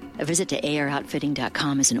firearm, a visit to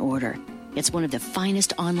AROutfitting.com is in order. It's one of the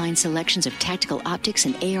finest online selections of tactical optics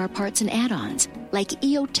and AR parts and add-ons, like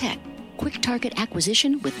EOTech, quick target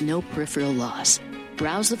acquisition with no peripheral loss.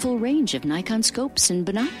 Browse the full range of Nikon scopes and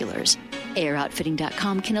binoculars.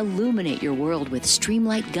 AROutfitting.com can illuminate your world with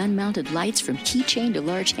Streamlight gun-mounted lights from keychain to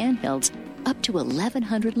large handhelds up to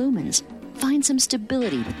 1,100 lumens. Find some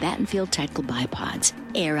stability with Battenfield tactical bipods.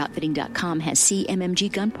 AirOutfitting.com has CMMG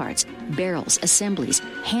gun parts, barrels, assemblies,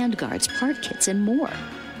 handguards, part kits, and more.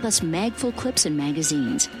 Plus mag-full clips and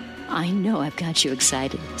magazines. I know I've got you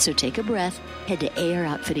excited, so take a breath. Head to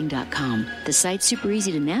AirOutfitting.com. The site's super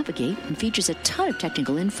easy to navigate and features a ton of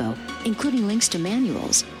technical info, including links to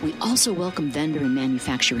manuals. We also welcome vendor and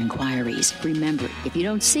manufacturer inquiries. Remember, if you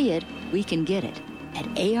don't see it, we can get it at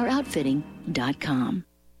AirOutfitting.com.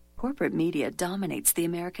 Corporate media dominates the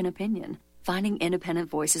American opinion. Finding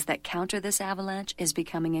independent voices that counter this avalanche is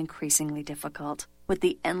becoming increasingly difficult. With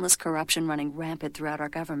the endless corruption running rampant throughout our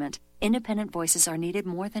government, independent voices are needed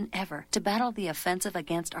more than ever to battle the offensive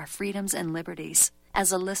against our freedoms and liberties.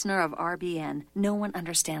 As a listener of RBN, no one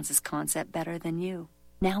understands this concept better than you.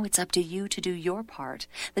 Now it's up to you to do your part.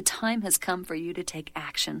 The time has come for you to take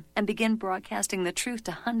action and begin broadcasting the truth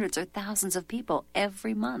to hundreds or thousands of people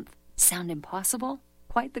every month. Sound impossible?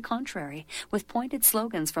 Quite the contrary. With pointed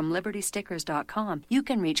slogans from LibertyStickers.com, you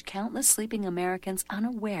can reach countless sleeping Americans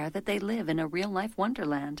unaware that they live in a real-life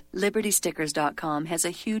wonderland. LibertyStickers.com has a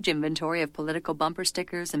huge inventory of political bumper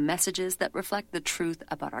stickers and messages that reflect the truth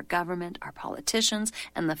about our government, our politicians,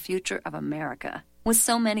 and the future of America. With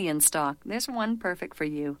so many in stock, there's one perfect for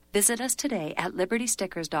you. Visit us today at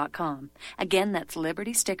LibertyStickers.com. Again, that's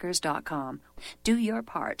LibertyStickers.com. Do your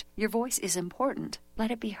part. Your voice is important.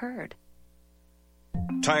 Let it be heard.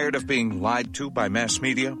 Tired of being lied to by mass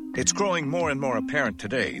media? It's growing more and more apparent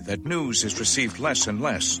today that news is received less and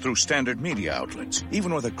less through standard media outlets.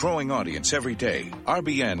 Even with a growing audience every day,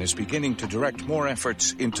 RBN is beginning to direct more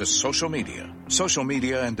efforts into social media. Social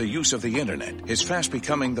media and the use of the internet is fast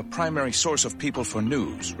becoming the primary source of people for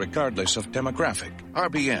news, regardless of demographic.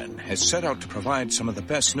 RBN has set out to provide some of the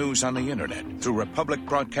best news on the internet through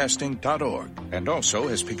republicbroadcasting.org, and also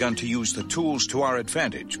has begun to use the tools to our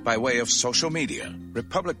advantage by way of social media.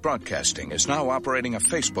 Republic Broadcasting is now operating a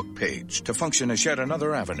Facebook page to function as yet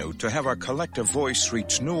another avenue to have our collective voice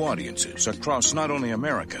reach new audiences across not only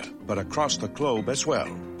America, but across the globe as well.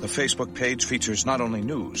 The Facebook page features not only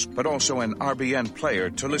news, but also an RBN player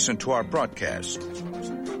to listen to our broadcasts.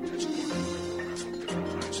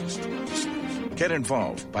 Get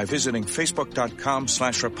involved by visiting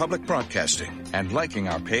Facebook.com/Republic Broadcasting and liking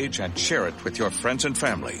our page and share it with your friends and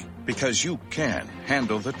family, because you can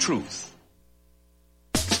handle the truth.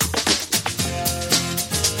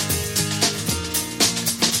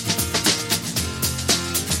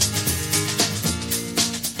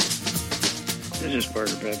 This is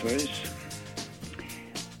Parker Pathways.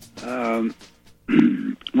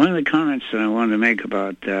 one of the comments that I wanted to make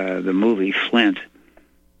about the movie Flint,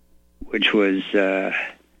 which was, I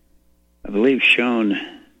believe, shown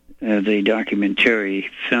the documentary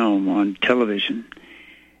film on television,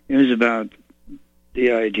 it was about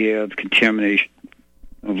the idea of contamination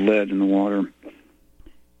of lead in the water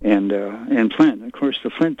and Flint. Of course, the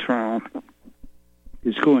Flint trial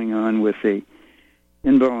is going on with the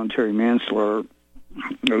involuntary manslaughter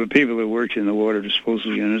of the people who worked in the water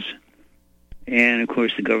disposal units. And, of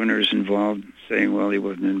course, the governor is involved, saying, well, he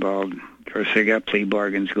wasn't involved. Of course, they got plea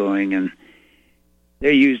bargains going, and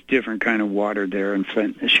they used different kind of water there in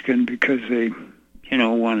Flint, Michigan, because they,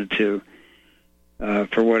 wanted to,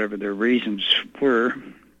 for whatever their reasons were,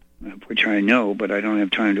 which I know, but I don't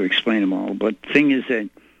have time to explain them all. But the thing is that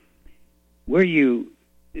when you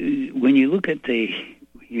look at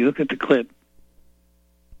the clip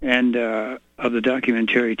and of the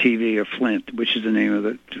documentary TV of Flint, which is the name of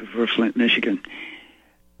it, for Flint, Michigan,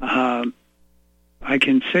 I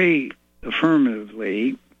can say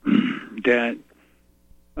affirmatively that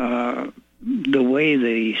the way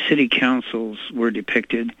the city councils were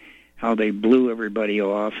depicted, how they blew everybody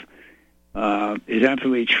off, is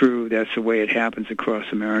absolutely true. That's the way it happens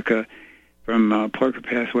across America. From Parker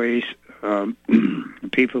Pathways,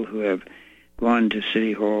 people who have gone to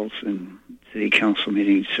city halls and city council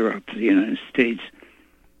meetings throughout the United States,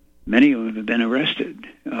 many of them have been arrested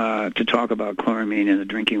to talk about chloramine in the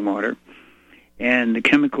drinking water. And the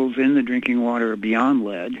chemicals in the drinking water are beyond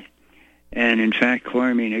lead. And, in fact,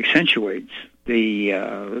 chloramine accentuates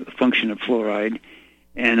the function of fluoride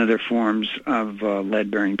and other forms of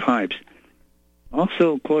lead-bearing pipes.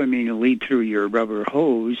 Also, chloramine will lead through your rubber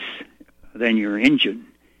hose, then your engine.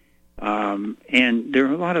 And there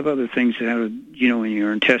are a lot of other things that have, in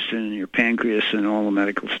your intestine and your pancreas, and all the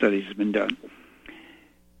medical studies have been done.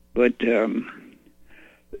 But the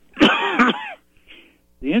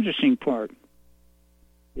interesting part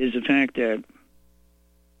is the fact that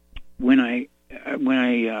when I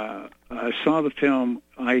saw the film,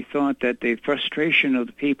 I thought that the frustration of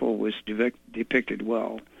the people was depicted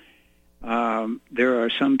well. There are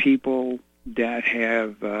some people that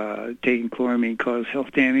have taken chloramine cause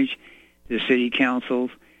health damage to city councils.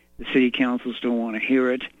 The city councils don't want to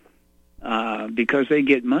hear it because they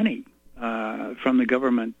get money from the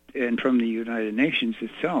government and from the United Nations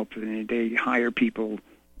itself. And they hire people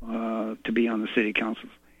to be on the city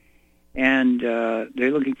councils. And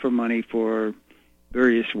they're looking for money for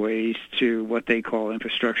various ways to what they call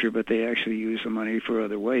infrastructure, but they actually use the money for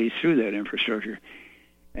other ways through that infrastructure.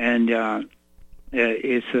 And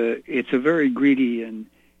it's a very greedy and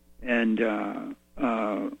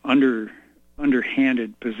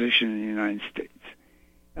underhanded position in the United States.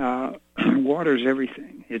 Water's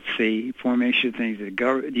everything. It's the formation of things that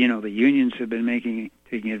the unions have been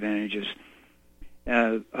taking advantages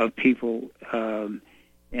of people,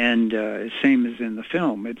 and same as in the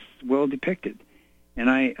film. It's well depicted, and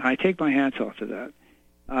I take my hats off to that.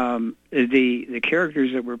 The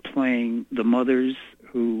characters that were playing the mothers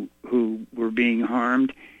who were being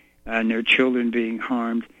harmed and their children being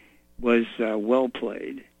harmed was well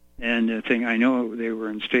played. And the thing, I know they were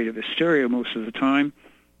in a state of hysteria most of the time,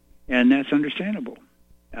 and that's understandable.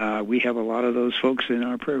 We have a lot of those folks in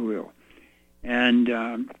our prayer wheel, and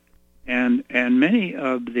many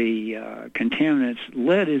of the contaminants,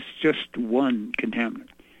 lead is just one contaminant.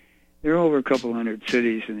 There are over a couple hundred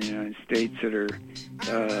cities in the United States that are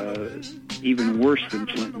even worse than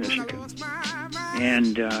Flint, Michigan.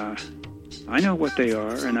 And I know what they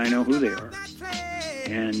are, and I know who they are.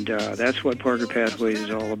 And that's what Parker Pathways is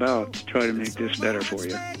all about, to try to make this better for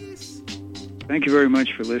you. Thank you very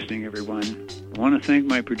much for listening, everyone. I want to thank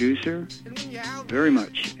my producer very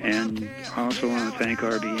much, and I also want to thank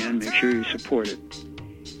RBN. Make sure you support it.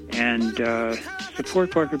 And support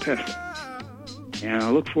Parker Pathways. And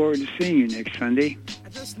I look forward to seeing you next Sunday,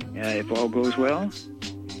 if all goes well.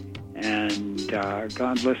 And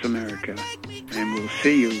God bless America. And we'll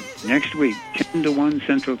see you next week, 10 to 1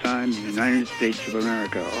 Central Time, in the United States of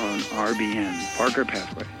America, on RBN, Parker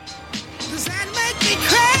Pathways. Does that make me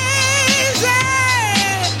crazy?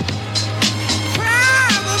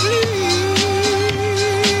 Probably.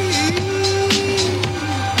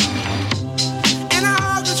 And I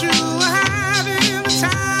hope that you are having the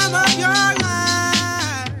time of your life.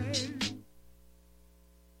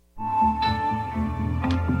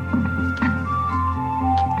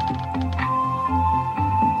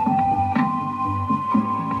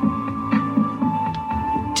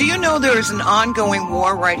 Do you know there is an ongoing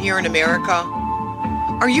war right here in America?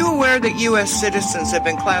 Are you aware that U.S. citizens have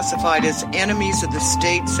been classified as enemies of the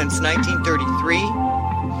state since 1933?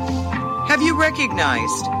 Have you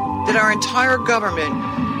recognized that our entire government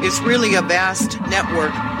is really a vast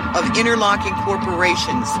network of interlocking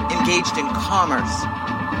corporations engaged in commerce.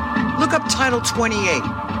 Look up Title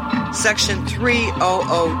 28, Section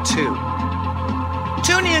 3002.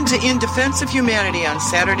 Tune in to In Defense of Humanity on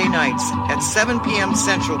Saturday nights at 7 p.m.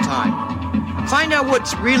 Central Time. Find out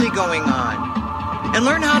what's really going on and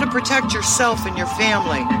learn how to protect yourself and your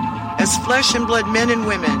family as flesh and blood men and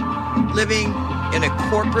women living in a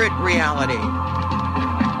corporate reality.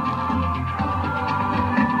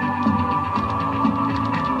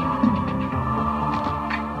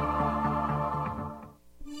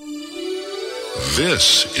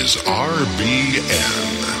 This is RBN,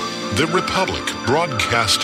 the Republic Broadcasting